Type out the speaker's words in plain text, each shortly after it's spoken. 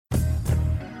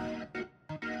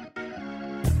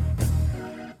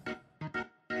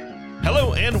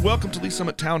And welcome to Lee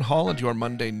Summit Town Hall and your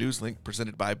Monday NewsLink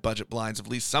presented by Budget Blinds of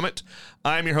Lee Summit.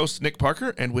 I'm your host, Nick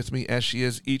Parker, and with me, as she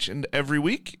is each and every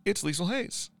week, it's Liesl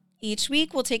Hayes. Each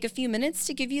week, we'll take a few minutes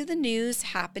to give you the news,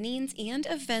 happenings, and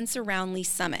events around Lee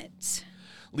Summit.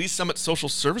 Lee Summit Social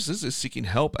Services is seeking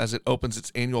help as it opens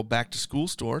its annual back-to-school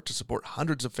store to support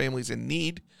hundreds of families in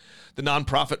need. The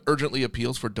nonprofit urgently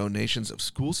appeals for donations of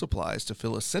school supplies to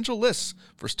fill essential lists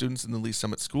for students in the Lee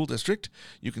Summit School District.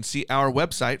 You can see our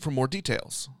website for more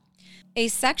details. A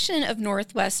section of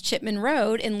Northwest Chipman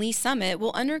Road in Lee Summit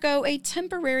will undergo a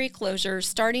temporary closure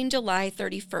starting July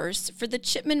 31st for the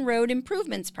Chipman Road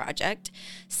Improvements Project,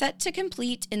 set to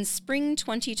complete in spring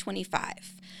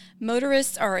 2025.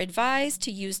 Motorists are advised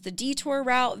to use the detour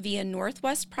route via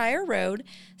Northwest Pryor Road,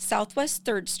 Southwest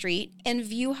 3rd Street, and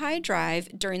View High Drive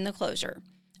during the closure.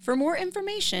 For more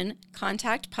information,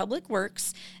 contact Public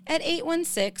Works at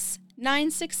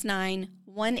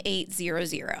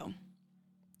 816-969-1800.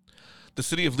 The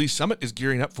City of Lee Summit is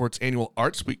gearing up for its annual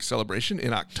Arts Week celebration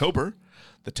in October.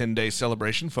 The 10-day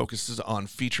celebration focuses on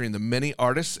featuring the many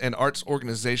artists and arts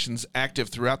organizations active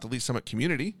throughout the Lee Summit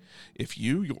community. If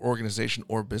you, your organization,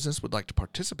 or business would like to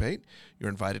participate, you're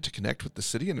invited to connect with the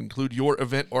city and include your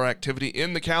event or activity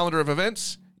in the calendar of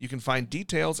events. You can find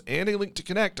details and a link to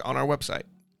connect on our website.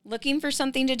 Looking for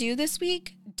something to do this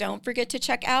week? Don't forget to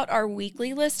check out our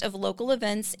weekly list of local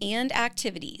events and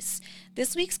activities.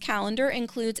 This week's calendar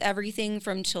includes everything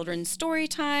from children's story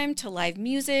time to live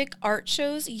music, art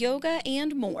shows, yoga,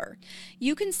 and more.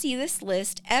 You can see this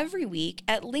list every week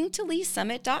at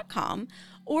linktoleesummit.com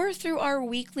or through our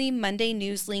weekly Monday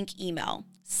NewsLink email.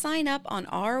 Sign up on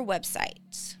our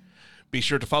website. Be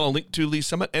sure to follow Link to Lee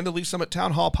Summit and the Lee Summit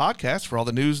Town Hall podcast for all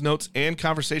the news, notes, and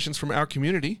conversations from our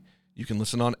community. You can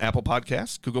listen on Apple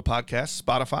Podcasts, Google Podcasts,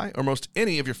 Spotify, or most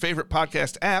any of your favorite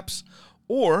podcast apps,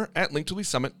 or at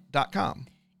linktoleesummit.com.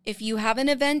 If you have an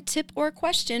event, tip, or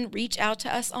question, reach out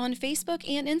to us on Facebook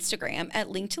and Instagram at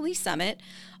Link to Lee Summit,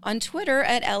 on Twitter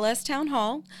at LS Town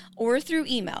Hall, or through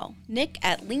email,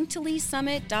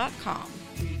 nick@linktoleesummit.com.